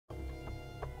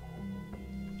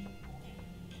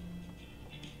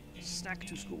snack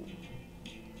to school.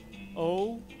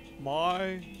 Oh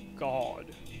my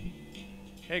god.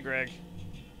 Hey, Greg.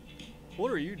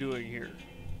 What are you doing here?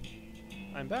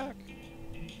 I'm back.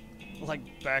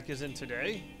 Like, back as in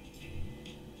today?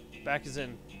 Back as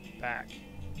in back.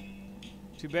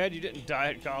 Too bad you didn't die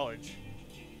at college.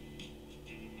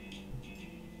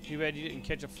 Too bad you didn't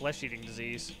catch a flesh-eating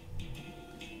disease.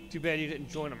 Too bad you didn't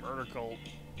join a murder cult.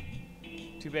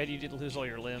 Too bad you didn't lose all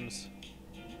your limbs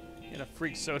in a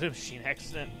freak soda machine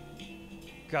accident.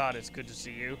 God, it's good to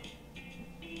see you.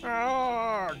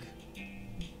 Arrgh!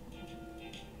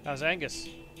 How's Angus?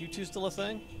 You two still a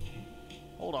thing?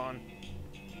 Hold on.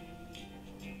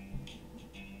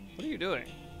 What are you doing?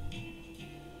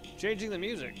 Changing the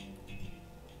music.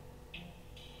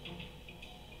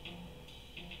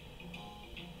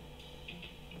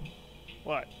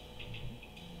 What?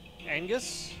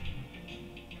 Angus?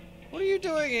 What are you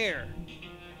doing here?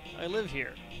 I live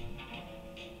here.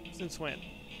 Since when?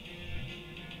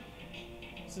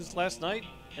 Since last night?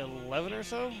 11 or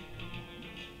so?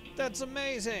 That's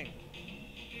amazing!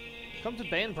 Come to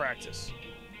band practice.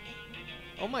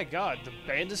 Oh my god, the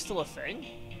band is still a thing?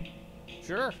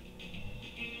 Sure.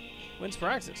 When's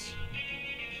practice?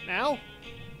 Now?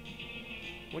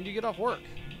 When do you get off work?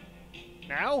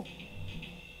 Now?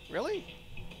 Really?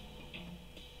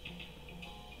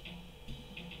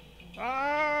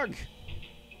 Arrgh!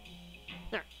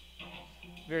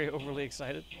 Very overly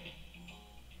excited.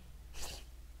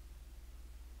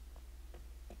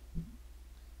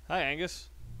 Hi, Angus.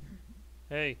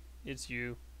 Hey, it's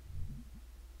you.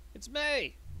 It's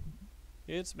May!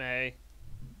 It's May.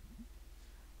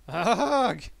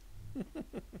 Arrgh! These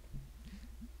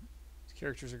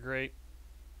characters are great.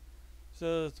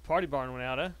 So, the party barn went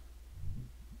out, huh?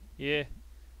 Yeah.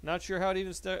 Not sure how it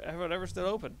even how it ever stood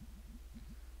open.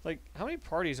 Like, how many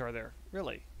parties are there?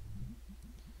 Really?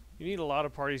 You need a lot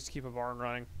of parties to keep a barn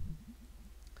running.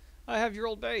 I have your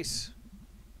old base.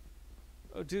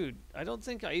 Oh, dude, I don't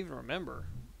think I even remember.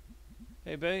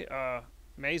 Hey, Bay,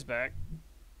 May's back.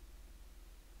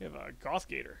 You have a Goth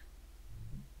Gator.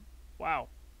 Wow.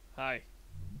 Hi.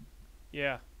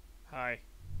 Yeah. Hi.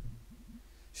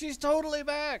 She's totally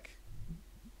back!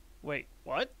 Wait,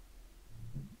 what?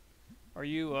 Are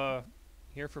you,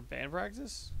 here for band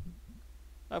practice?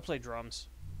 I play drums.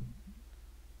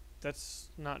 That's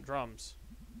not drums.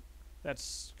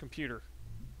 That's computer.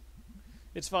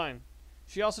 It's fine.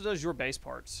 She also does your bass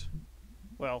parts.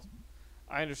 Well,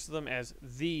 I understood them as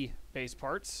the bass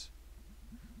parts,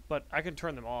 but I can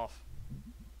turn them off.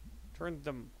 Turn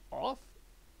them off?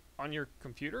 On your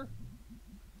computer?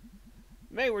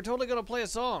 May, we're totally gonna play a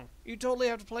song. You totally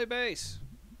have to play bass.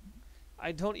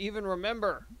 I don't even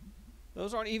remember.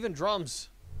 Those aren't even drums.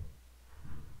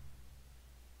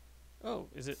 Oh,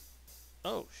 is it?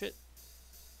 Oh, shit.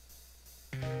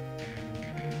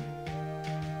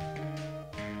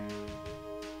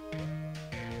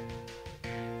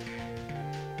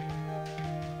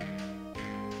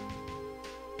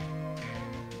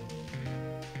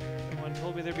 Someone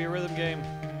told me there'd be a rhythm game.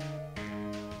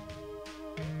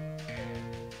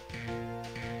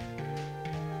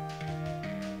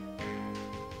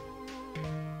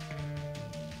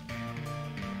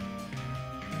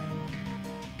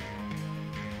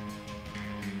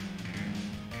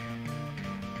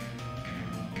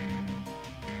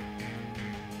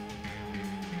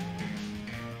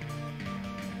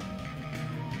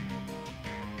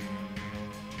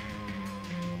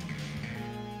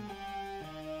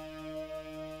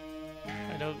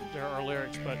 I know there are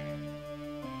lyrics, but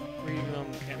reading them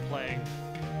and playing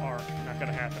are not going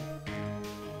to happen.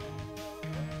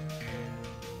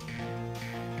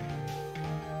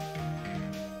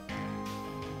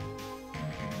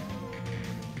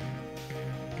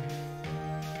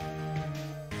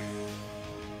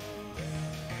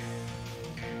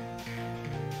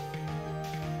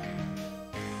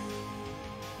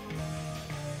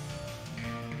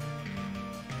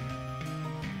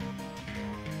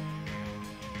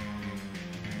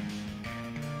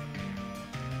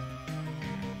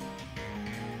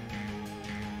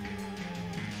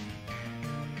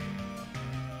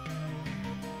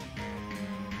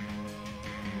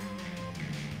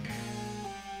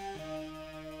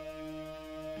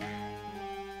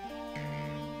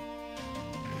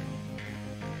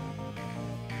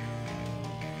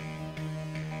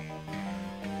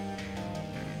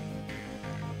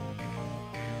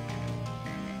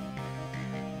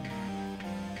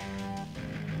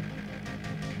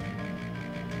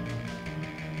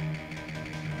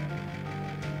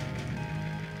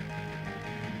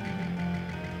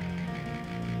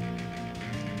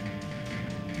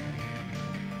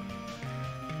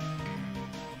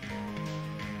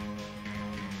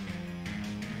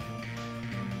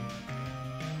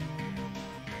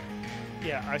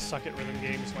 Yeah, I suck at rhythm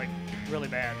games, like, really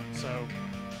bad, so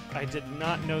I did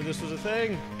not know this was a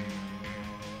thing.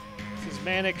 This is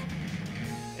manic,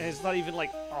 and it's not even,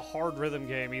 like, a hard rhythm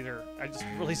game either. I just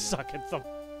really suck at them.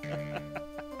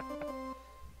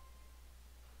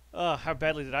 How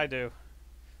badly did I do?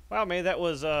 Wow, May, that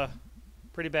was,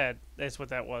 pretty bad. That's what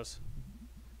that was.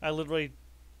 I literally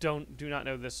do not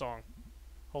know this song.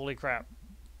 Holy crap.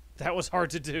 That was hard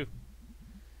to do.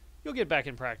 You'll get back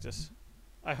in practice.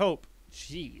 I hope.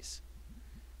 Jeez.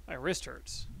 My wrist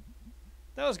hurts.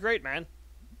 That was great, man.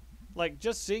 Like,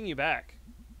 just seeing you back.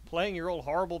 Playing your old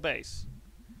horrible bass.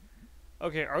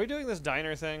 Okay, are we doing this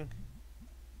diner thing?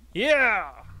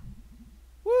 Yeah!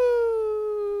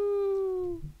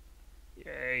 Woo!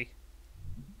 Yay.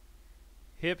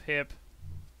 Hip, hip.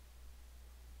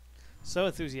 So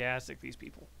enthusiastic, these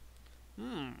people.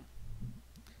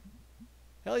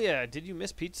 Hell yeah, did you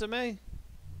miss pizza, May?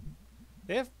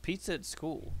 They have pizza at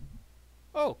school.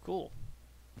 Oh, cool.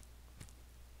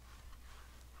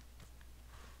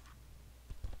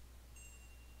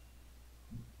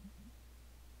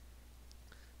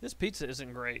 This pizza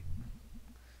isn't great.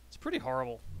 It's pretty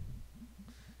horrible.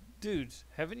 Dudes,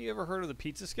 haven't you ever heard of the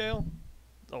pizza scale?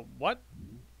 The what?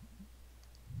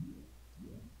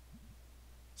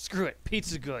 Screw it,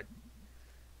 pizza's good.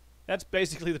 That's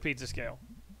basically the pizza scale.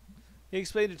 He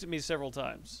explained it to me several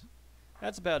times.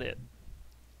 That's about it.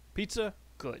 Pizza,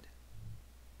 good.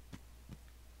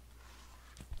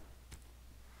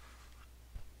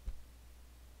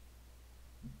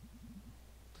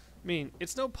 I mean,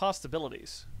 it's no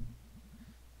possibilities.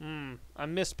 I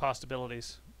miss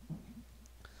possibilities.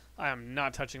 I am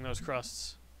not touching those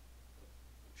crusts.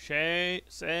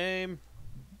 Same.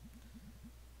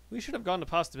 We should have gone to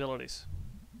possibilities.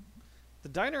 The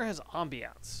diner has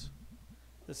ambiance.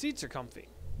 The seats are comfy.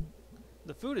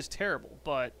 The food is terrible,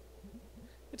 but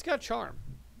it's got charm.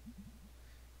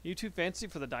 You too fancy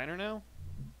for the diner now?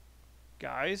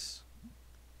 Guys,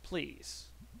 please.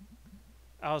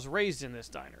 I was raised in this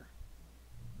diner.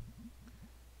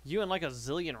 You and like a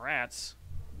zillion rats.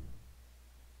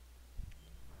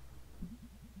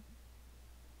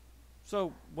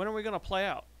 So, when are we gonna play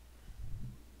out?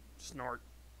 Snort.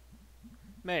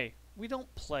 May, we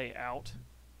don't play out.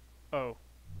 Oh.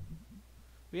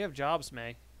 We have jobs,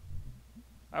 May.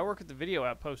 I work at the video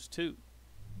outpost, too.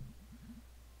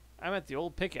 I'm at the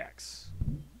old pickaxe.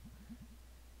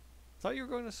 Thought you were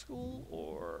going to school,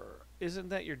 or isn't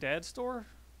that your dad's store?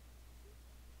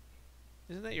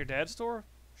 Isn't that your dad's store?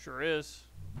 Sure is.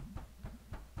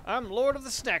 I'm Lord of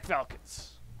the Snack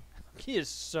Falcons. He is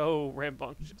so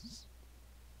rambunctious.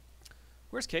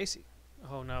 Where's Casey?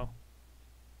 Oh, no.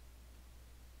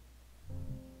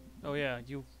 Oh, yeah,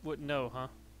 you wouldn't know, huh?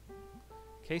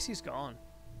 Casey's gone.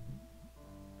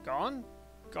 Gone?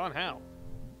 Gone how?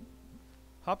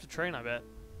 Hopped a train, I bet.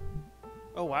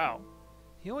 Oh, wow.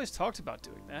 He always talked about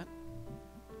doing that.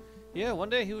 Yeah, one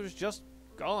day he was just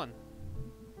gone.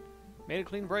 Made a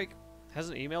clean break.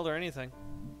 Hasn't emailed or anything.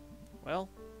 Well,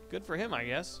 good for him, I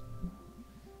guess.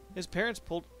 His parents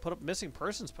put up missing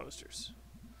persons posters.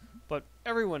 But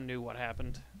everyone knew what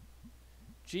happened.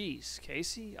 Geez,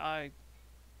 Casey,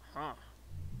 Huh.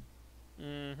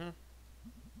 Mm-hmm.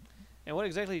 And what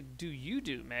exactly do you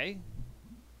do, May?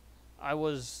 I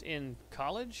was in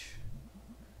college?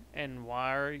 And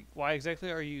why exactly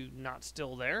are you not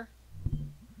still there?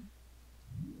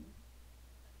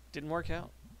 Didn't work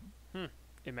out.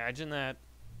 Imagine that.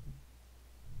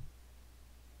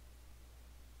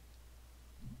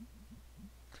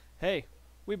 Hey,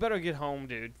 we better get home,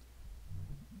 dude.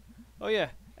 Oh yeah,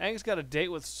 Angus got a date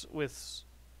with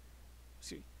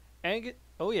Angus.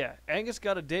 Oh yeah, Angus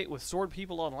got a date with Sword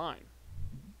People Online.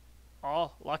 Aw,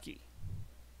 lucky.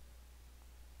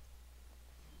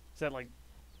 Is that like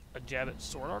a jab at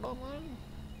Sword Art Online?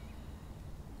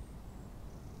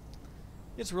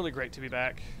 It's really great to be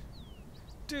back.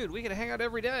 Dude, we can hang out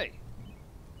every day.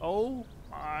 Oh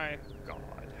my god.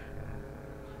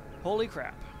 Holy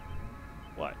crap.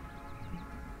 What?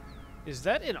 Is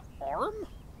that an arm?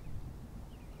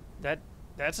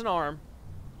 That's an arm.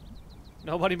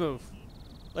 Nobody move.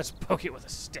 Let's poke it with a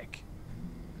stick.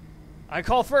 I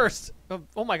call first.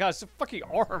 Oh my god, it's a fucking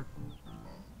arm.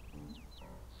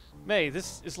 May,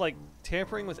 this is like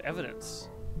tampering with evidence.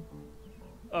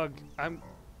 Ugh, am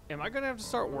I gonna have to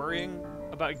start worrying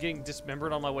about getting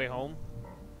dismembered on my way home?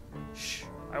 Shh,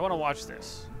 I wanna watch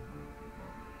this.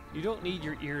 You don't need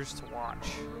your ears to watch.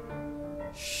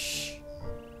 Shh.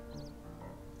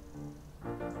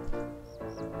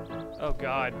 Oh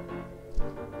god.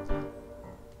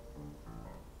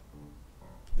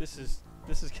 This is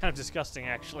kind of disgusting,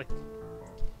 actually.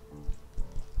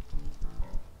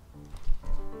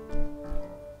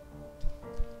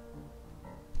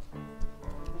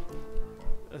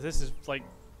 This is like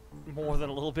more than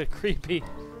a little bit creepy.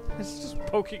 It's just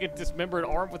poking a dismembered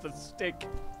arm with a stick.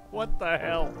 What the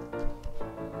hell?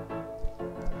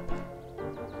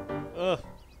 Ugh.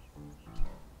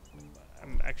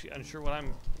 I'm actually unsure what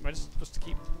am I just supposed to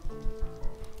keep,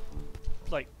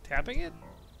 like, tapping it?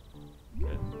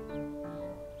 Good.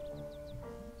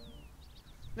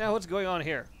 Now, what's going on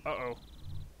here? Uh-oh.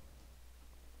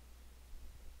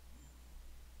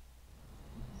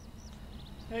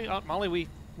 Hey, Aunt Molly,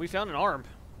 we found an arm.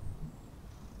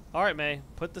 Alright, May.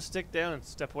 Put the stick down and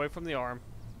step away from the arm.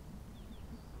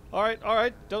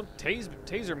 Alright. Don't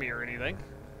taser me or anything.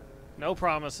 No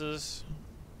promises.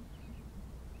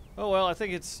 Oh well, I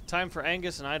think it's time for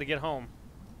Angus and I to get home.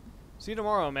 See you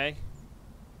tomorrow, May.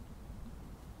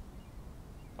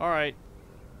 Alright,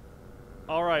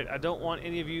 I don't want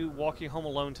any of you walking home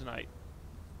alone tonight.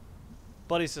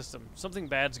 Buddy system, something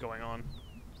bad's going on.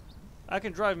 I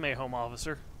can drive May home,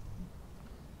 officer.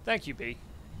 Thank you, B.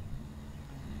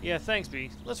 Yeah, thanks, B.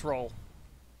 Let's roll.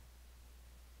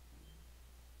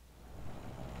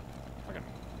 Fucking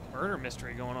murder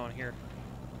mystery going on here.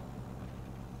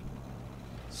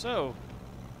 So,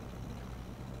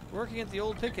 working at the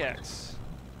old pickaxe.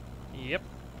 Yep.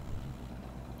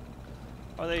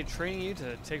 Are they training you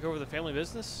to take over the family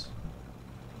business?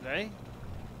 They?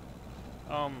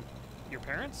 Your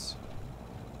parents?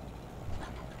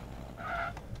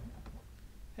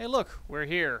 Hey, look, we're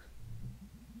here.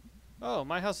 Oh,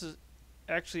 my house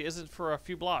actually isn't for a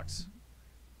few blocks.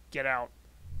 Get out.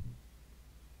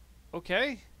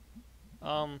 Okay.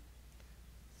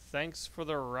 Thanks for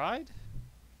the ride?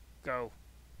 Go.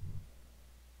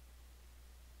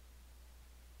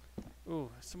 Ooh,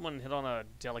 someone hit on a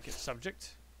delicate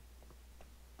subject.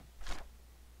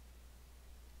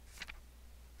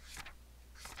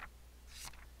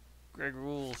 Greg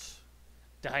rules.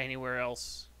 Die anywhere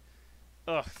else.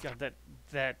 Ugh, God,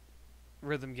 that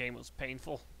rhythm game was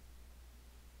painful.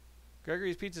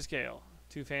 Gregory's pizza scale.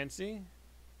 Too fancy?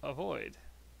 Avoid.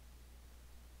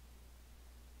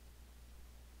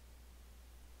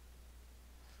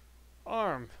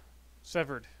 Arm.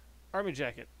 Severed. Army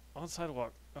jacket. On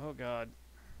sidewalk. Oh, God.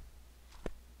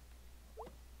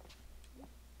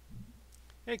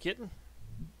 Hey, kitten.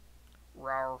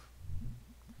 Rawr.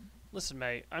 Listen,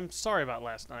 May, I'm sorry about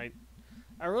last night.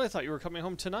 I really thought you were coming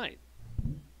home tonight.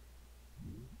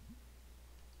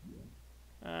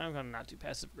 I'm gonna not too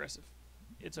passive-aggressive.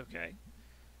 It's okay.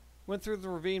 Went through the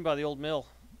ravine by the old mill.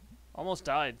 Almost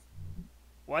died.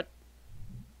 What?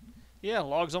 Yeah,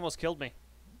 logs almost killed me.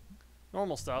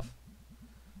 Normal stuff.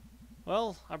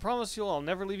 Well, I promise you I'll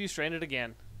never leave you stranded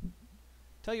again.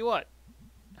 Tell you what,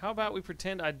 how about we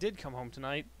pretend I did come home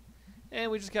tonight,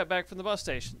 and we just got back from the bus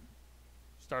station.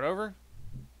 Start over?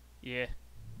 Yeah.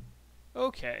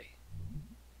 Okay.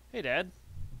 Hey, Dad.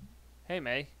 Hey,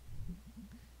 May.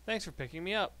 Thanks for picking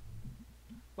me up.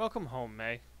 Welcome home,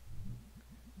 May.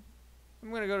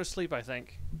 I'm gonna go to sleep, I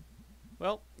think.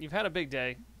 Well, you've had a big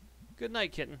day. Good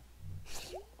night, kitten.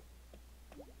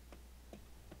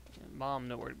 Mom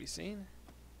nowhere to be seen.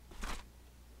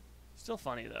 Still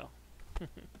funny though.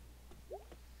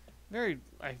 Very,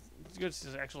 good.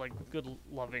 Actually, like good,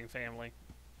 loving family.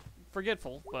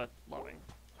 Forgetful, but loving.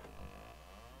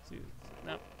 See,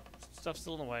 no, stuff's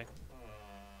still in the way.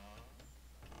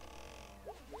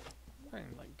 I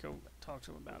can like go talk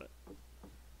to him about it.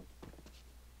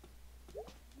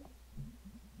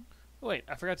 Oh, wait,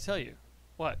 I forgot to tell you.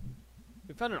 What?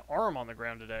 We found an arm on the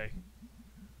ground today.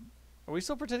 Are we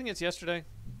still pretending it's yesterday?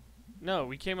 No,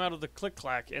 we came out of the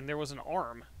click-clack and there was an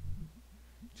arm.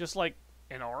 Just like,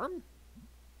 an arm?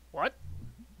 What?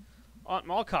 Aunt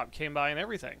Mallcop came by and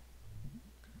everything.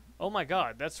 Oh my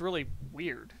God, that's really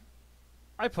weird.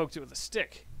 I poked it with a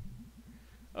stick.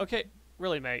 Okay,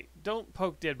 really, mate, don't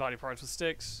poke dead body parts with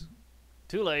sticks.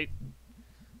 Too late.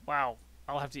 Wow,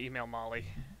 I'll have to email Molly.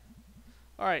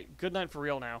 Alright, good night for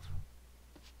real now.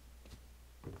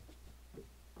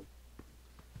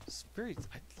 It's very,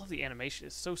 I love the animation,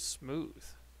 it's so smooth.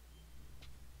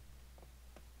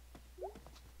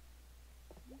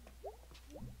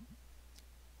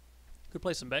 Could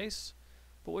play some bass,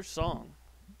 but which song?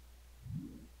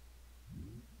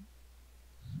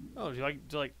 Oh, do you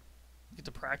like get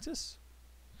to practice?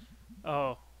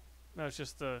 Oh, no, it's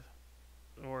just the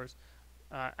words.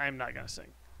 I'm not gonna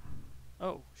sing.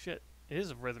 Oh shit, it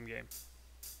is a rhythm game.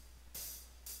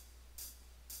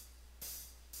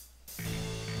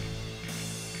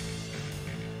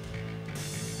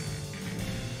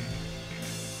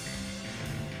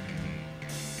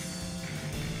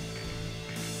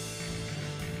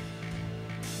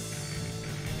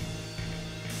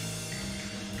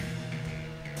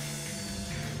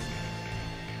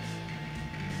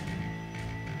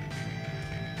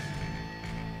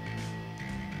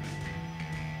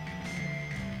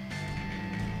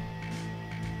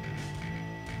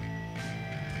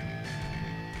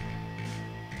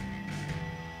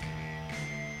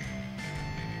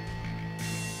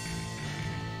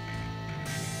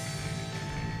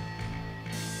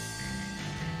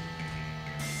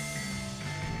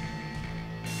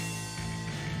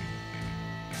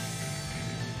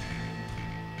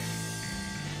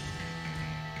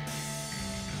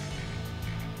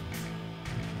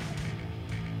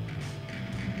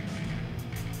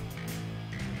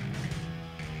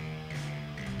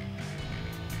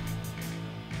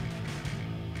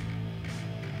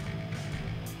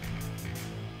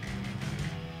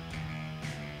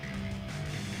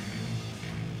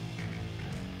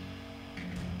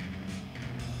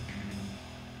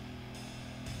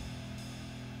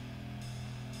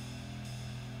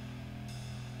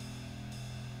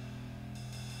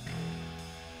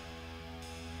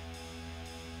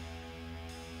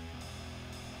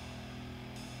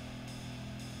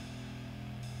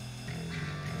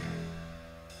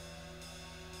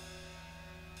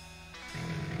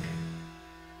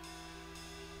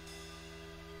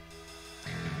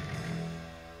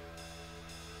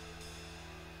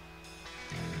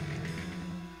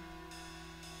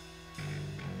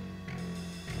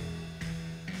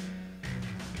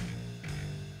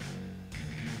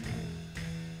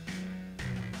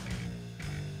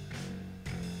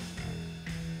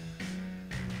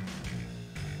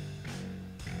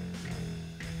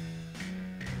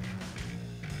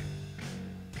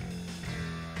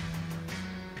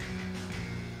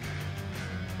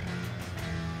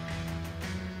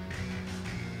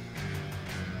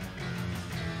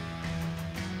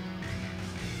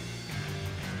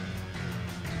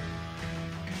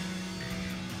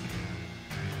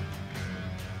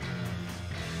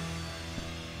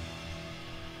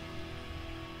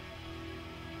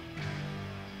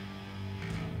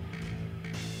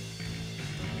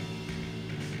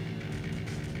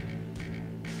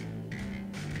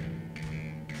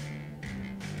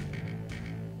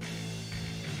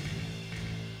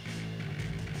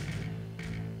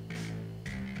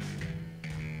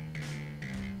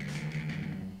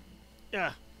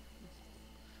 Yeah.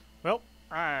 Well,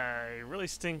 I really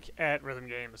stink at rhythm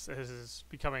games. This is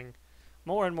becoming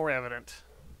more and more evident.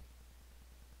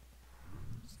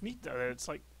 It's neat though that it's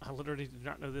like I literally did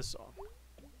not know this song.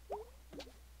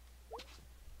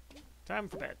 Time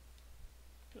for bed.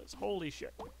 'Cause holy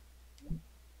shit.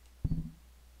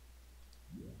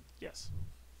 Yes.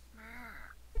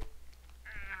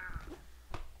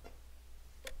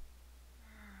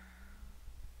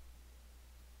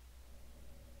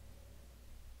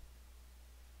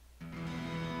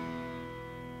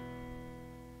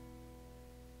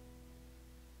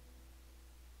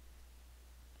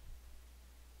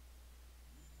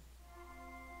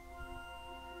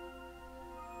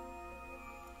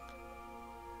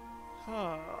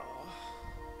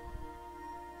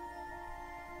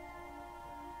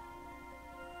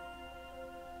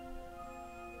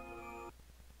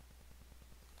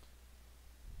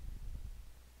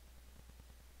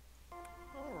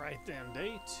 Alright then,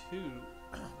 day 2.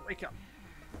 Wake up.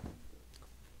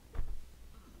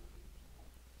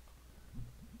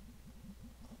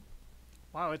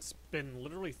 Wow, it's been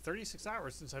literally 36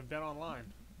 hours since I've been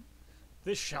online.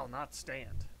 This shall not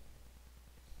stand.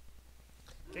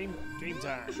 Game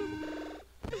time.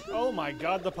 Oh my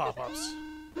god, the pop-ups.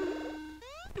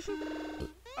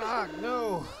 Ah,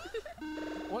 no.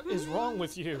 What is wrong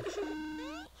with you?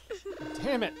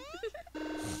 Damn it.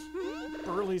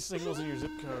 Burly singles in your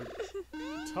zip code.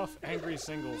 Tough, angry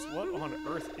singles. What on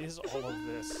earth is all of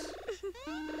this?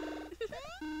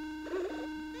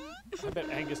 I bet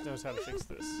Angus knows how to fix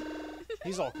this.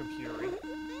 He's all computery,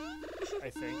 I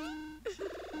think.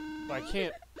 But I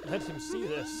can't let him see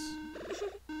this.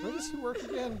 Where does he work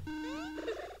again?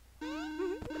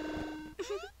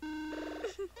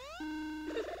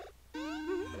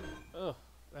 Ugh,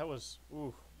 that was...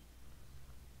 ooh.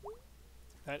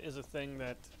 That is a thing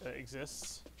that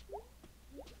exists.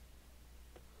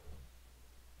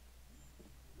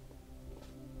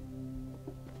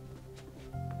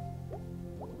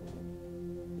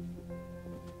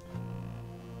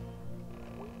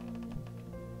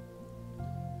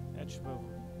 That should move.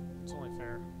 It's only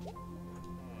fair.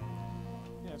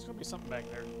 Yeah, it's gonna be something back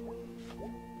there.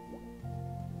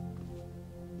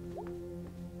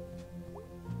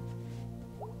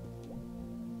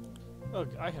 Look,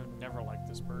 I have never liked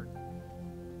this bird.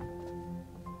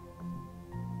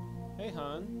 Hey,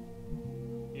 hon.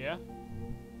 Yeah?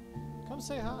 Come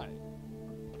say hi.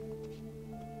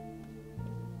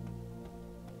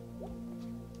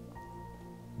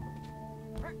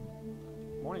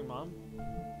 Morning, Mom.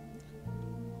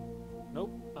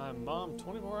 Nope, I'm Mom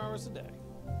 24 hours a day.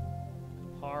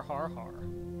 Har, har, har.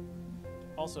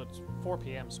 Also, it's 4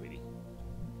 p.m., sweetie.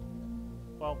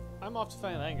 Well, I'm off to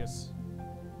find Angus.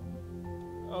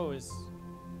 Oh, is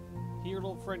he your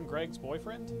little friend Greg's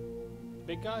boyfriend?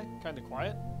 Big guy? Kinda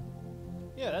quiet?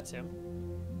 Yeah, that's him.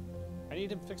 I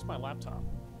need him to fix my laptop.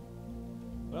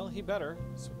 Well, he better.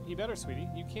 He better, sweetie.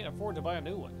 You can't afford to buy a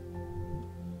new one.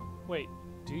 Wait,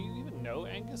 do you even know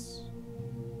Angus?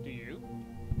 Do you?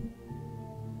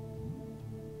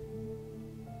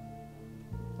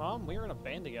 Mom, we were in a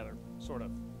band together. Sort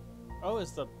of. Oh,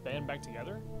 is the band back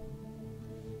together?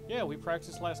 Yeah, we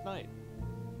practiced last night.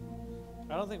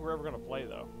 I don't think we're ever going to play,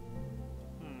 though.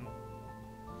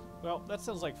 Well, that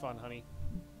sounds like fun, honey.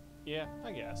 Yeah,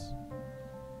 I guess.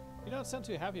 You don't sound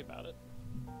too happy about it.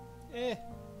 Eh.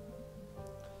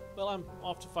 Well, I'm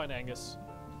off to find Angus.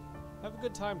 Have a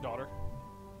good time, daughter.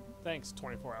 Thanks,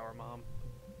 24-hour mom.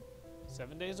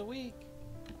 7 days a week.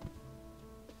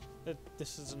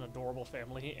 This is an adorable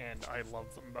family, and I love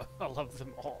them. I love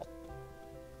them all.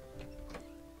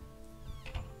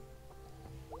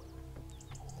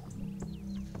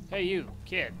 Hey, you,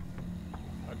 kid.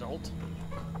 Adult.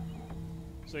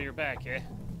 So you're back, eh?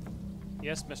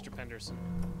 Yes, Mr. Penderson.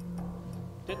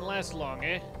 Didn't last long,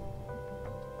 eh?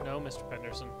 No, Mr.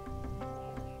 Penderson.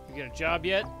 You get a job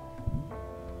yet?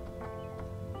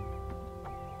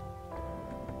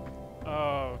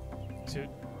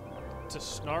 To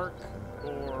snark,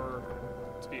 or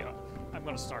to be honest, I'm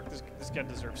gonna snark. This guy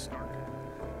deserves snark.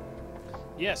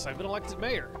 Yes, I've been elected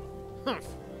mayor. Humph.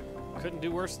 Couldn't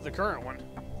do worse than the current one.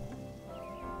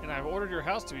 And I've ordered your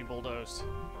house to be bulldozed.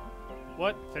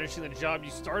 What? Finishing the job you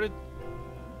started?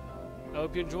 I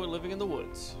hope you enjoy living in the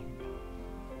woods.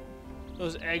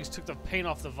 Those eggs took the paint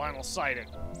off the vinyl siding.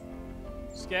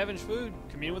 Scavenge food.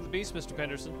 Commune with the beast, Mr.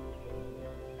 Penderson.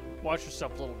 Watch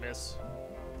yourself, little miss.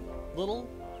 Little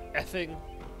effing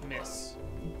miss.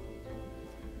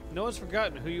 No one's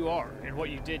forgotten who you are and what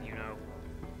you did, you know.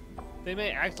 They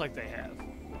may act like they have,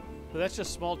 but that's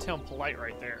just small town polite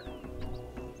right there.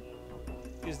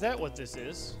 Is that what this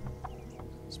is?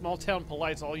 Small town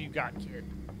polite's all you got, kid.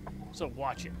 So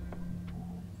watch it.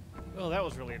 Oh, that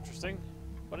was really interesting.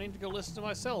 But I need to go listen to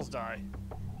my cells die.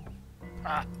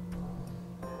 Ah.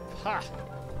 Ha!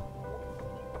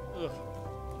 Ugh.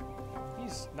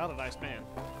 He's not a nice man.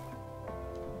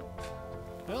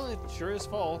 Well, it sure is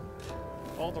fall.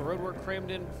 All the roadwork crammed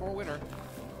in before winter.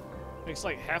 Makes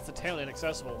like half the town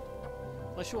inaccessible.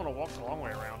 Unless you want to walk the long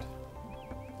way around.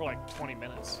 For like 20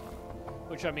 minutes.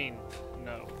 Which, I mean,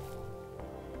 no.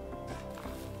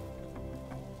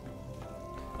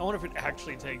 I wonder if it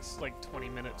actually takes like 20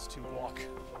 minutes to walk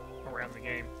around the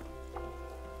game.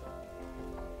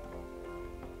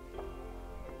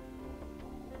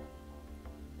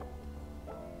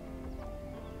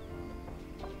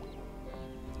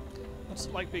 What's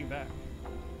it like being back?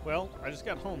 Well, I just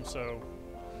got home, so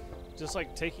just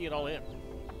like taking it all in.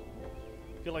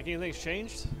 Feel like anything's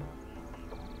changed?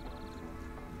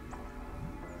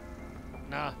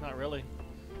 Nah, not really.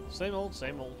 Same old,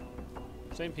 same old.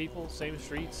 Same people, same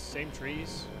streets, same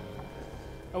trees.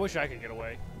 I wish I could get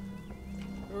away.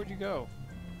 Where would you go?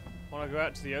 Want to go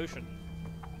out to the ocean?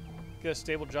 Get a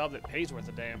stable job that pays worth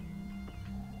a damn.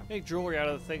 Make jewelry out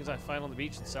of the things I find on the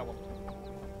beach and sell them.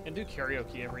 And do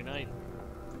karaoke every night.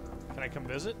 Can I come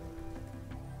visit?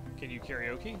 Can you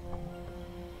karaoke?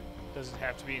 Does it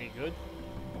have to be any good?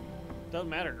 Doesn't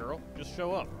matter, girl. Just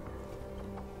show up.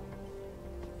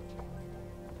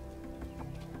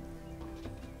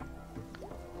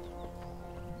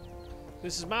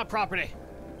 This is my property.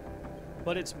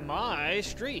 But it's my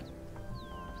street.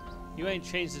 You ain't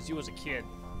changed since you was a kid.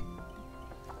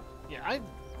 Yeah,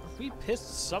 we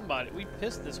pissed somebody. We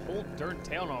pissed this whole darn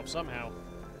town off somehow.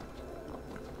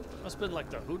 Must have been like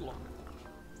the hoodlum.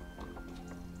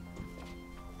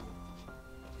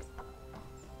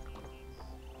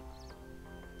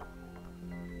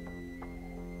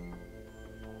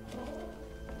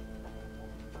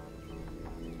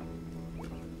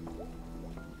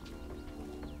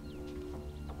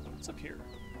 What's up here?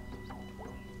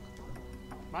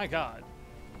 My God.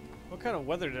 What kind of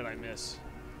weather did I miss?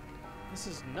 This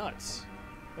is nuts.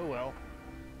 Oh well.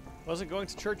 Wasn't going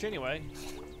to church anyway.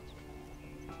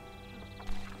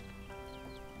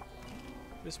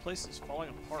 This place is falling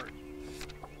apart.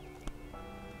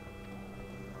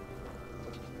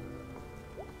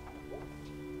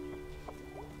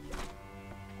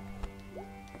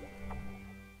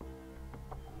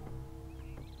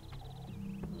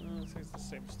 I think it's the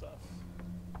same stuff.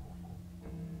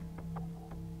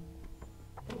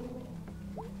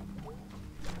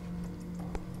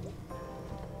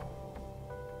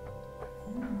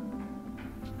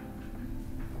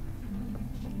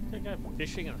 I think I'm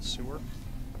fishing in a sewer.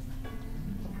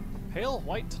 Pale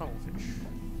white tunnelfish.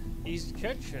 Easy to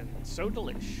catch and so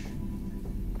delish.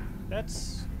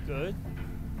 That's good.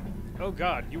 Oh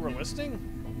God, you were listening?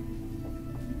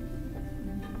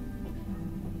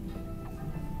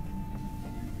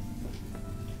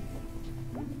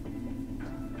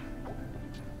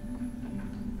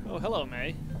 Oh, hello,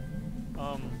 May.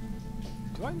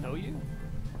 Do I know you?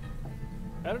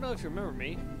 I don't know if you remember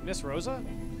me. Miss Rosa?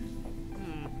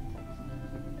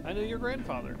 I knew your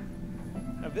grandfather.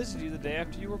 I visited you the day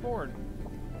after you were born.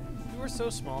 You were so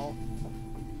small.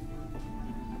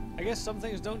 I guess some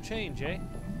things don't change, eh?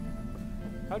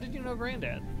 How did you know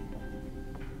Granddad?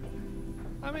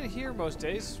 I'm in here most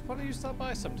days. Why don't you stop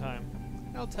by sometime?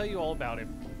 I'll tell you all about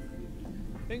him.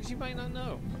 Things you might not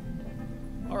know.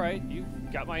 Alright, you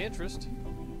got my interest.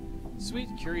 Sweet,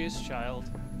 curious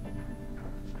child.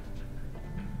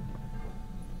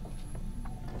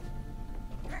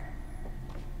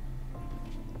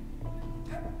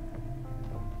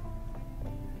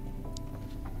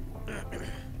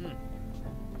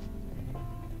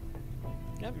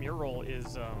 That mural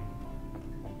is,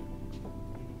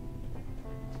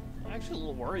 actually a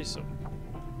little worrisome.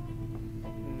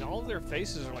 And all of their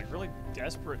faces are, like, really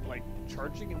desperate, like,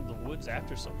 charging into the woods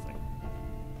after something.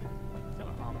 Kind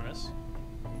of ominous.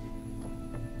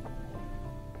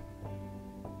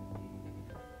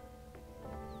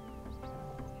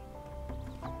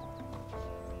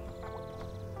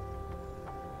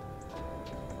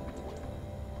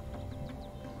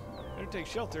 Better take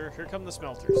shelter. Here come the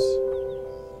smelters.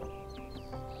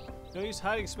 No use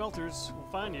hiding, smelters. We'll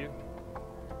find you.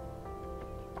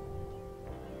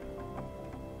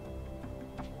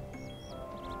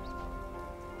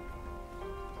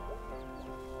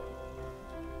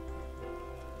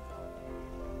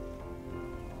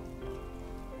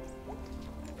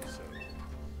 So,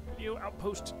 you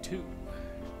outpost 2.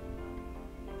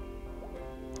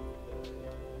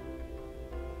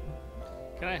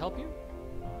 Can I help you?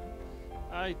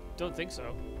 I don't think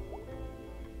so.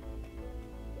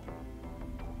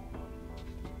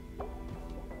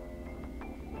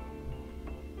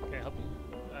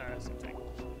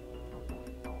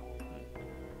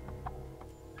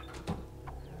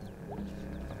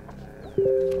 Hey,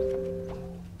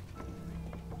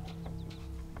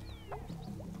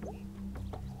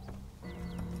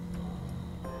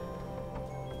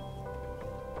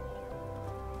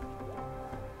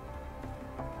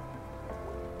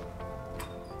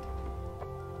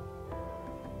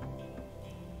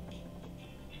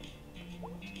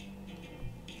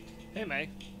 May.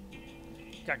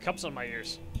 Got cups on my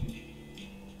ears.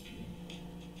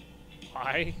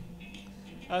 Why?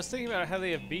 I was thinking about how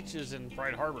they have beaches in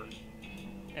Bright Harbor.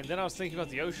 And then I was thinking about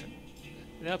the ocean.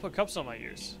 And then I put cups on my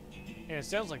ears. And it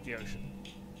sounds like the ocean.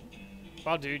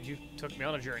 Wow, dude, you took me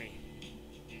on a journey.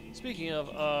 Speaking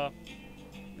of,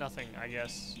 nothing, I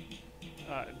guess.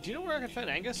 Do you know where I can find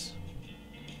Angus?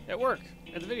 At work,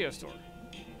 at the video store.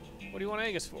 What do you want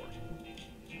Angus for?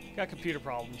 Got computer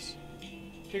problems.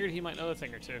 Figured he might know a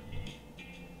thing or two.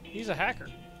 He's a hacker.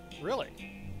 Really?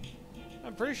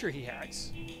 I'm pretty sure he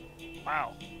hacks.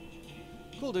 Wow.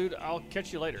 Cool, dude. I'll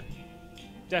catch you later.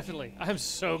 Definitely. I'm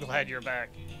so glad you're back.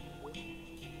 What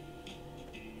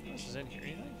else is in here?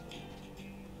 Anything?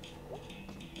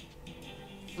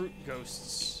 Fruit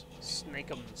ghosts.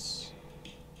 Snakeums.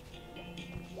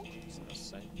 What's this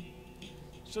say?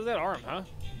 So that arm, huh?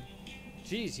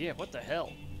 Jeez, yeah, what the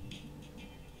hell?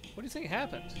 What do you think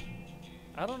happened?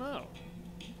 I don't know.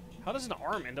 How does an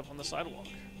arm end up on the sidewalk?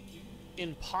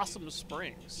 In Possum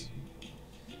Springs.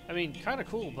 I mean, kind of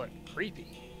cool, but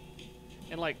creepy.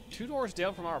 And like 2 doors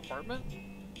down from our apartment?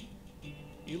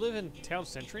 You live in Town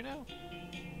Century now?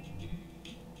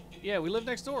 Yeah, we live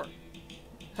next door.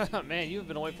 Man, you've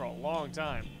been away for a long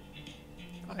time.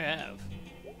 I have.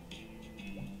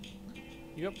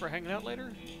 You up for hanging out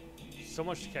later? So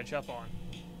much to catch up on.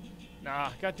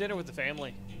 Nah, got dinner with the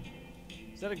family.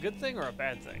 Is that a good thing or a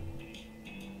bad thing?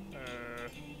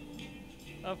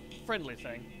 A friendly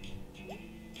thing.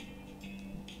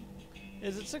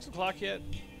 Is it 6 o'clock yet?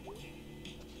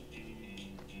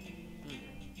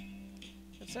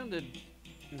 It sounded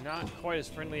not quite as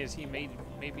friendly as he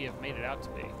maybe have made it out to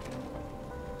be.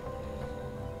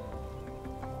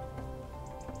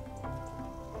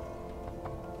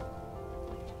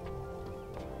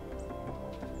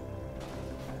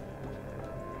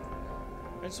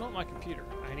 I just want my computer.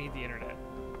 I need the internet.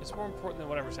 It's more important than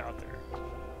whatever's out there.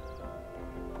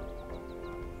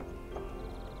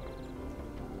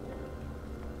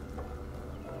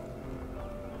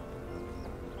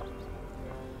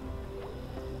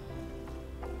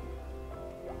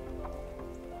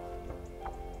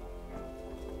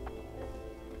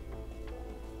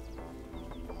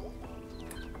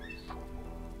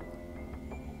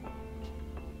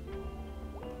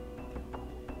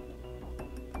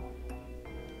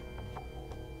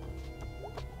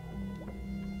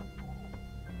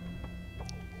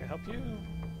 Help you?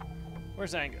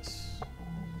 Where's Angus?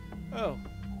 Oh,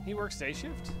 he works day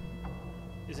shift?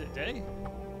 Is it day?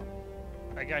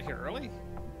 I got here early?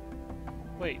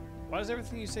 Wait, why does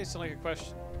everything you say sound like a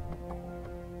question?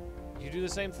 You do the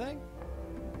same thing?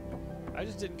 I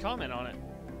just didn't comment on it.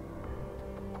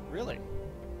 Really?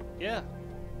 Yeah.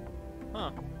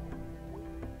 Huh.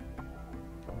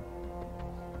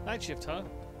 Night shift, huh?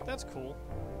 That's cool.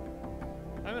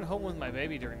 I'm at home with my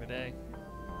baby during the day.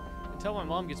 Until my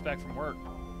mom gets back from work.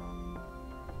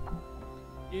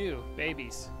 Ew,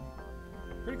 babies.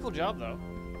 Pretty cool job, though.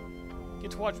 Get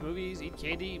to watch movies, eat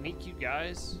candy, meet cute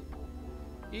guys.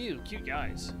 Ew, cute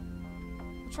guys.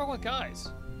 What's wrong with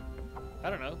guys?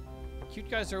 I don't know. Cute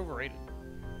guys are overrated.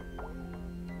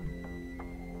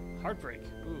 Heartbreak.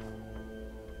 Ooh.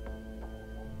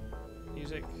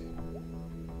 Music.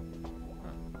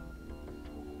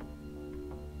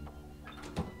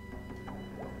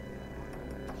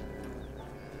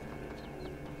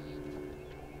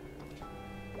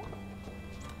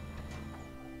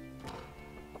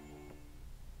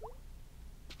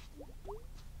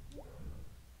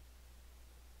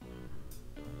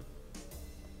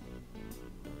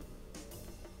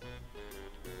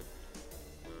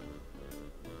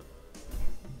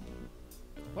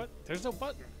 What? There's no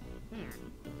button.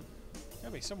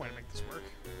 Gotta be some way to make this work.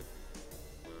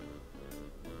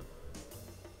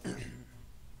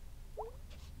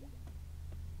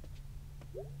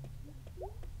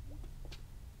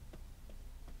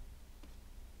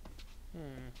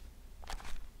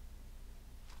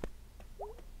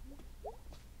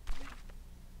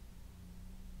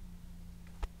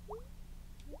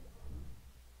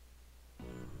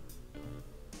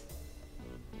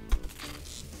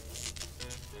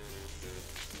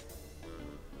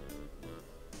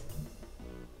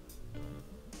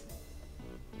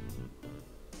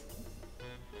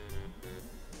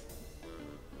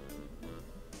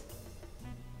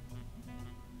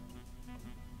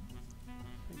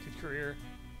 Good career.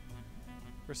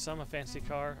 For some, a fancy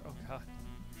car. Oh god.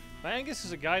 My Angus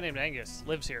is a guy named Angus.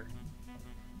 Lives here.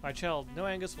 My child, no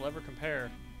Angus will ever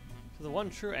compare to the one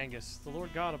true Angus, the Lord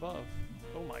God above.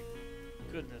 Oh my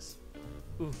goodness.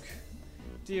 Ook.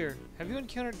 Dear, have you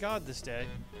encountered God this day?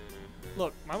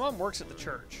 Look, my mom works at the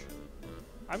church.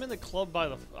 I'm in the club by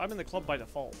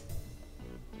default.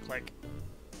 Click.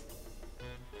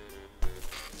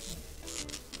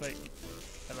 Wait.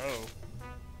 Hello.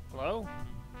 Hello?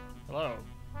 Hello.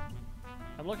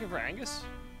 I'm looking for Angus?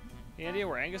 Any idea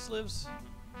where Angus lives?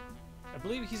 I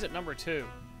believe he's at number 2.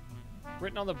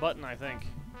 Written on the button, I think.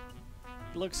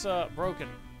 It looks, broken.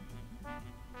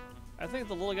 I think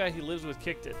the little guy he lives with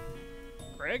kicked it.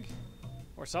 Greg?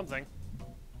 Or something.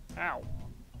 Ow.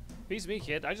 Beats me,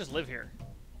 kid. I just live here.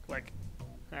 Click.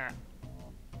 Ah.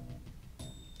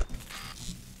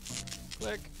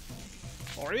 Click.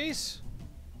 Maurice?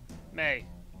 May.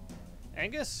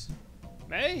 Angus?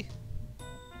 May?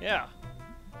 Yeah.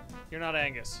 You're not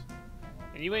Angus.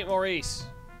 And you ain't Maurice.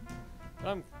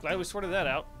 Well, I'm glad we sorted that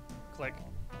out. Click.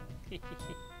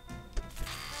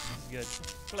 Good.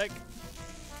 Click.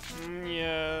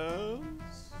 Yes.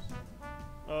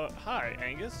 Hi,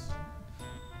 Angus.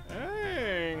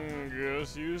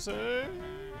 Angus, you say?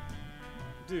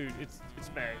 Dude, it's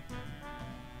May.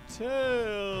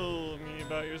 Tell me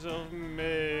about yourself,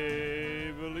 Maybelline.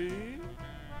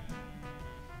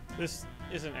 This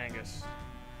isn't Angus.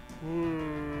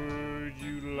 Would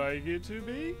you like it to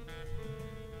be?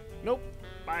 Nope.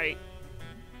 Bye.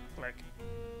 Click.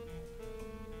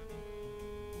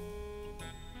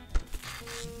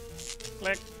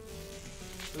 Click.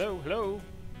 Hello, hello.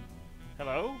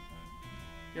 Hello?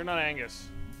 You're not Angus.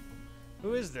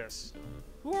 Who is this?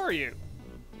 Who are you?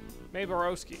 May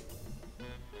Borowski.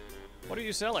 What are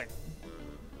you selling?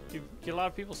 Do you get a lot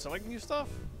of people selling you stuff?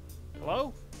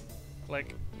 Hello?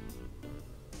 Click.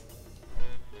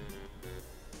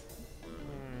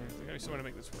 There's gotta be some way to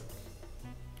make this work.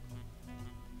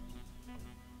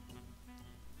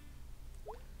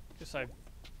 Guess I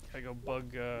gotta go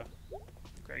bug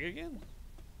Greg again?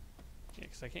 Yeah,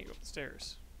 because I can't go up the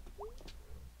stairs.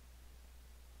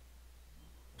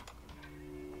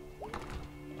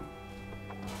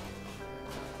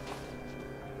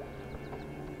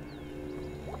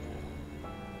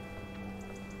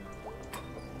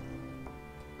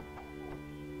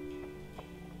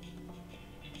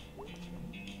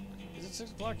 Is it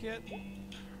 6 o'clock yet?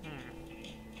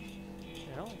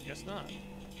 Well, I guess not.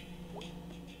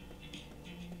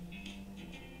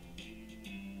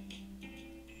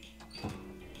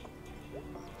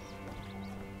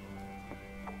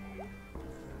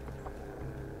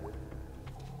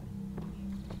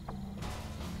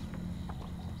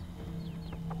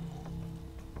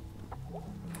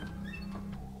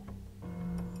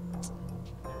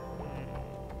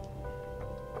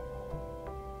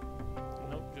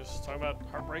 Just talking about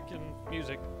heartbreaking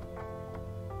music.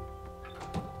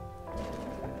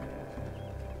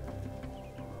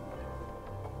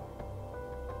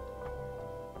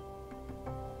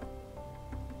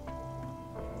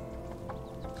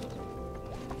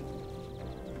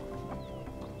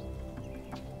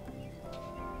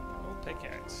 Oh,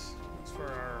 pickaxe. That's where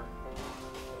our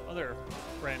other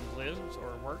friend lives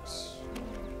or works.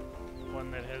 One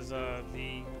that has the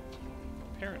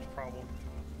parent problem.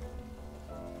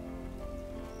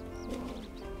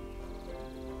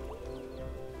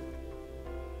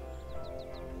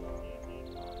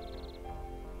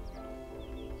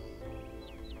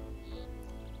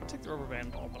 I'll take the rubber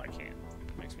band ball, but I can't.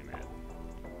 It makes me mad.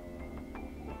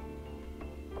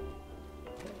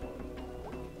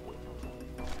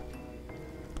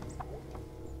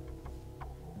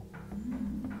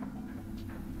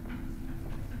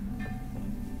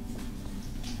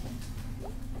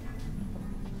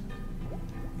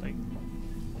 Like,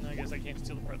 I guess I can't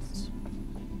steal the pretzels.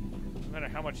 No matter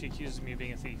how much he accuses me of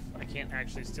being a thief, I can't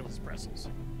actually steal his pretzels.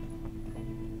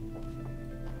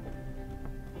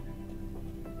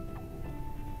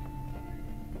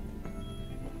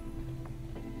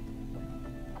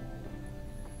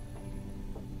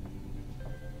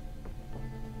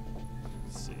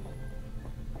 Let's see.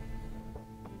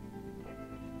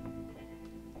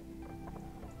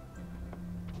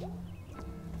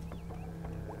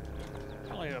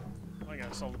 I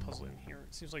gotta solve the puzzle in here.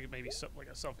 It seems like it may be like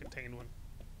a self-contained one.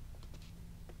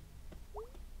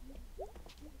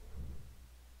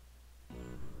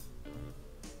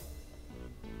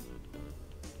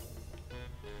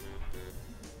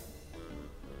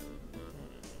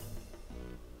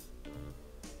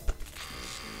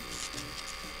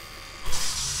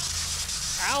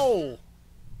 Ow!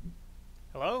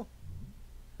 Hello?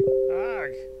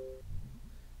 Ugh.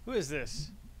 Who is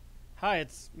this? Hi,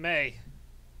 it's May.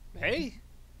 May?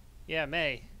 Yeah,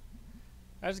 May.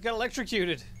 I just got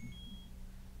electrocuted.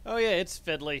 Oh yeah, it's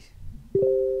fiddly.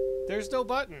 There's no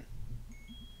button.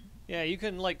 Yeah, you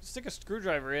can like stick a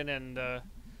screwdriver in and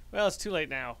well, it's too late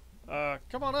now.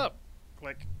 Come on up.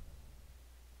 Click.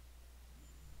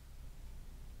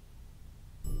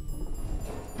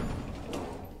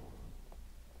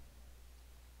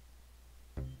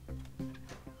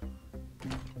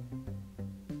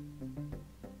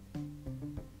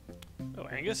 Oh,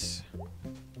 Angus.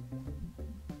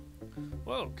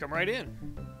 Whoa, come right in.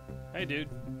 Hey, dude.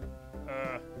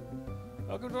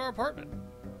 Welcome to our apartment.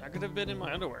 I could have been in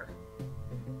my underwear.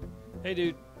 Hey,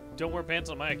 dude. Don't wear pants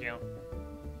on my account.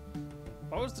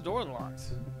 Why was the door unlocked?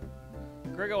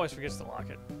 Greg always forgets to lock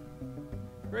it.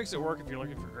 Greg's at work if you're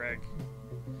looking for Greg.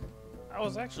 I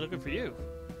was actually looking for you.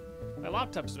 My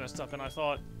laptop's messed up and I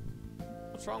thought,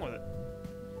 what's wrong with it?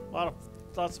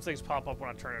 Lots of things pop up when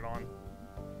I turn it on.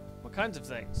 What kinds of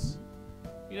things?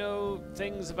 You know,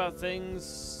 things about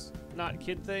things, not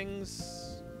kid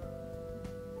things.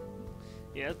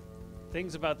 Yeah,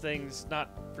 things about things,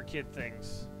 not for kid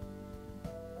things.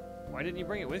 Why didn't you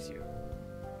bring it with you?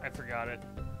 I forgot it.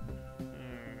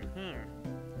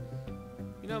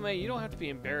 You know, May, you don't have to be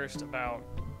embarrassed about...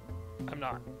 I'm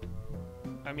not.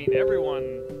 I mean,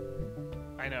 everyone...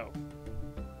 I know.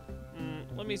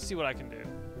 Let me see what I can do.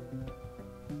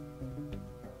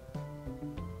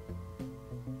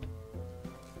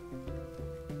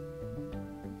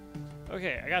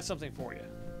 Okay, I got something for you.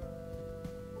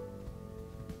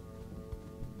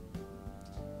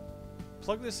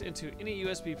 Plug this into any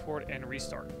USB port and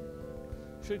restart.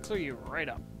 Should clear you right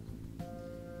up.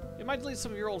 It might delete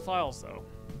some of your old files, though.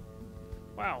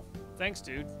 Wow, thanks,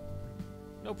 dude.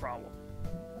 No problem.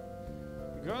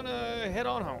 I'm gonna head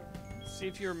on home. See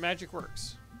if your magic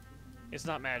works. It's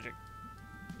not magic.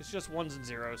 It's just ones and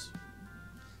zeros.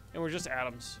 And we're just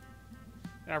atoms.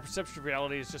 And our perception of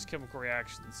reality is just chemical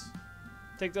reactions.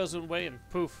 Take those away and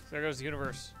poof, there goes the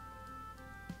universe.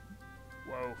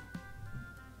 Whoa.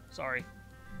 Sorry.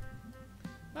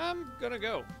 I'm gonna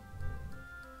go.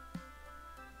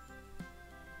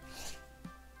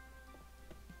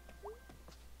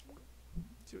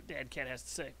 See what Dad Cat has to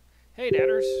say. Hey,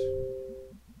 Dadders.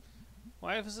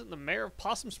 Why isn't the mayor of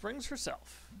Possum Springs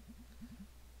herself?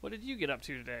 What did you get up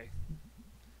to today?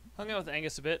 Hung out with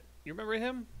Angus a bit. You remember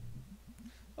him?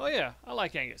 Oh yeah, I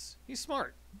like Angus. He's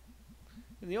smart.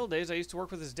 In the old days, I used to work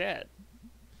with his dad.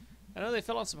 I know they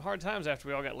fell on some hard times after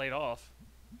we all got laid off.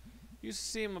 Used to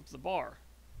see him up at the bar.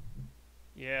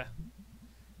 Yeah.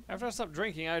 After I stopped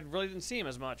drinking, I really didn't see him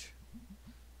as much.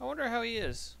 I wonder how he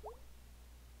is.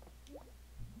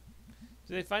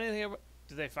 Did they find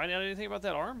out anything about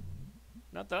that arm?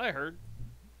 Not that I heard.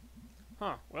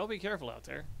 Huh. Well, be careful out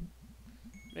there.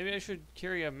 Maybe I should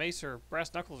carry a mace or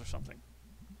brass knuckles or something.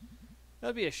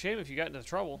 That'd be a shame if you got into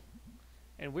trouble.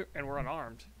 And we're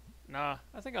unarmed. Nah,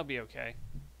 I think I'll be okay.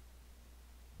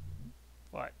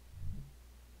 What?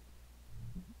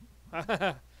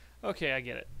 Okay, I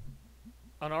get it.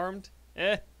 Unarmed?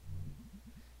 Eh.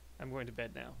 I'm going to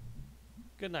bed now.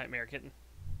 Good night, Mayor Kitten.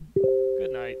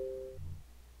 Good night.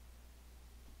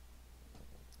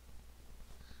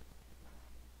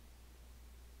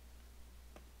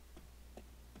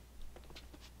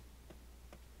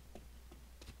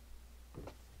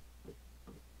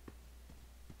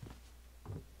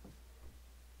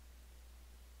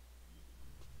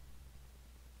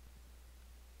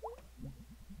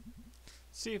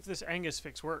 See if this Angus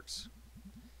fix works.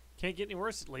 Can't get any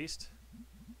worse, at least.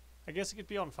 I guess it could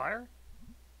be on fire?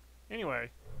 Anyway.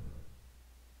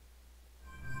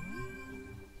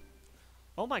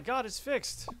 Oh my god, it's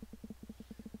fixed!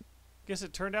 Guess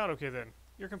it turned out okay then.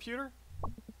 Your computer?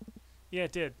 Yeah,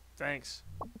 it did. Thanks.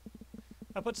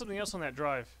 I put something else on that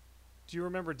drive. Do you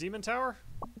remember Demon Tower?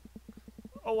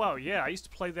 Oh wow, yeah, I used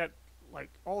to play that, like,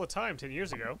 all the time 10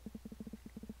 years ago.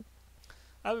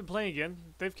 I've been playing again.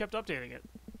 They've kept updating it.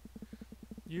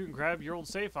 You can grab your old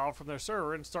save file from their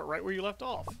server and start right where you left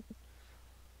off.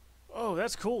 Oh,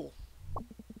 that's cool.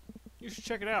 You should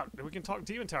check it out, and we can talk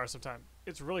Demon Tower sometime.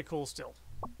 It's really cool still.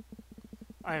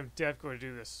 I am dead going to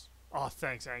do this. Oh,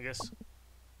 thanks, Angus.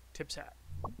 Tips hat.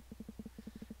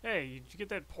 Hey, did you get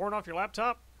that porn off your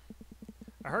laptop?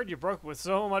 I heard you broke it with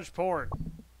so much porn.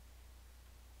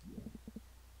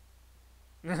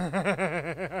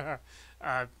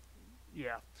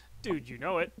 Yeah. Dude, you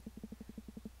know it.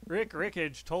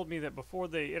 Rickage told me that before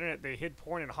the internet they hid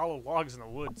porn in hollow logs in the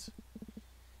woods.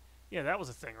 Yeah, that was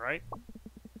a thing, right?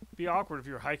 Be awkward if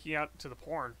you were hiking out to the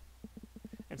porn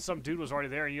and some dude was already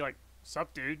there and you're like,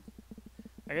 sup, dude?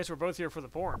 I guess we're both here for the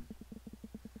porn.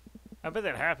 I bet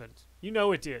that happened. You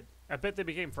know it did. I bet they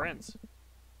became friends.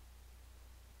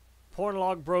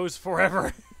 Pornologue bros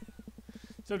forever.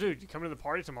 So, dude, you coming to the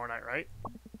party tomorrow night, right?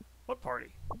 What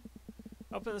party?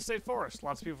 Up in the state forest.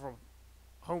 Lots of people from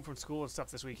home from school and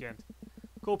stuff this weekend.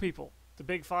 Cool people. The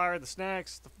big fire, the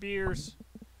snacks, the beers.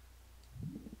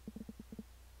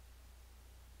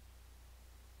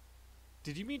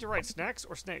 Did you mean to write snacks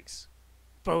or snakes?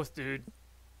 Both, dude.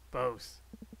 Both.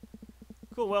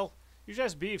 Cool, well, you should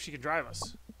ask B if she can drive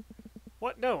us.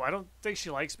 What? No, I don't think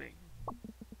she likes me.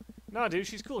 Nah, dude,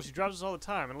 she's cool. She drives us all the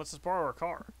time and lets us borrow her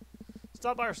car.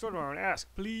 Stop by our store tomorrow and ask,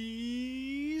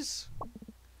 please.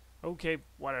 Okay,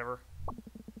 whatever.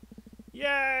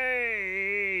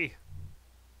 Yay!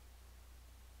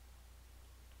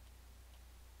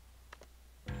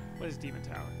 What is Demon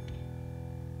Tower?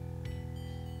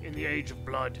 In the age of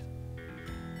blood,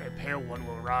 a pale one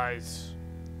will rise,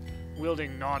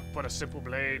 wielding naught but a simple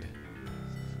blade.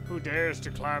 Who dares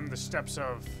to climb the steps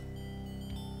of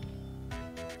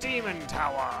Demon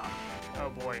Tower? Oh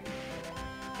boy.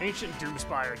 Ancient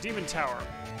Doomspire, Demon Tower,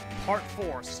 Part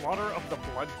 4, Slaughter of the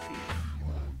Blood Thief.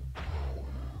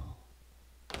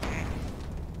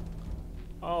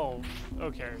 Oh,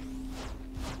 okay.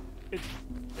 It's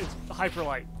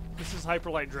Hyperlight. This is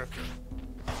Hyperlight Drifter.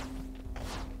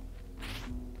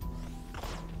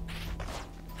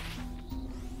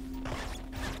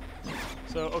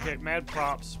 So, okay, mad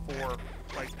props for,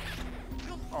 like,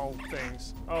 all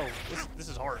things. Oh, this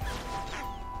is hard.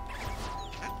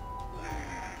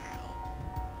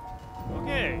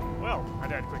 Okay, well, I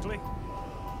died quickly.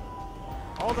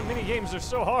 All the mini games are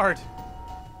so hard.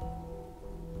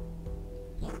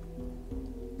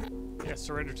 Yeah,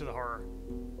 surrender to the horror.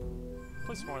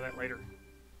 Play some more of that later.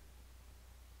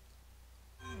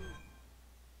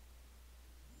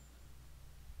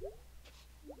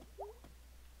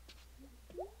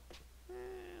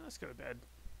 Let's go to bed.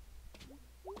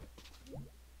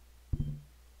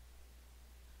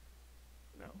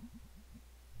 No.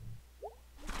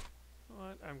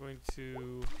 What? I'm going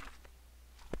to...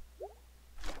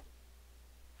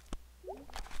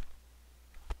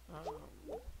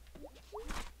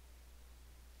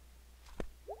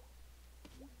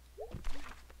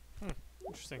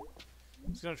 Interesting. I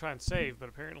was going to try and save, but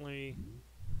apparently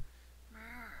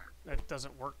that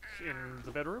doesn't work in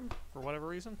the bedroom for whatever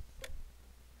reason.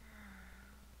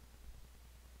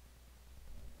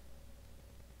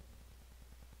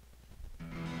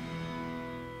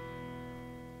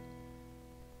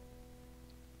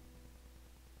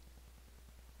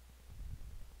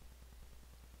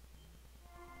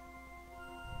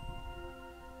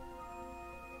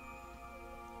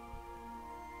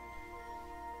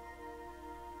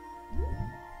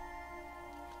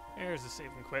 There's the save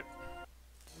and quit.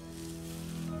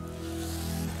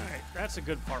 Alright, that's a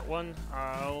good part one.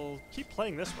 I'll keep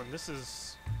playing this one. This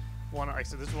is one, like I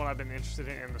said, this is one I've been interested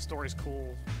in, and the story's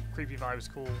cool. Creepy vibe is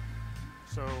cool.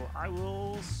 So I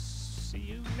will see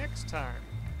you next time.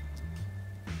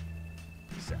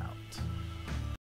 Peace out.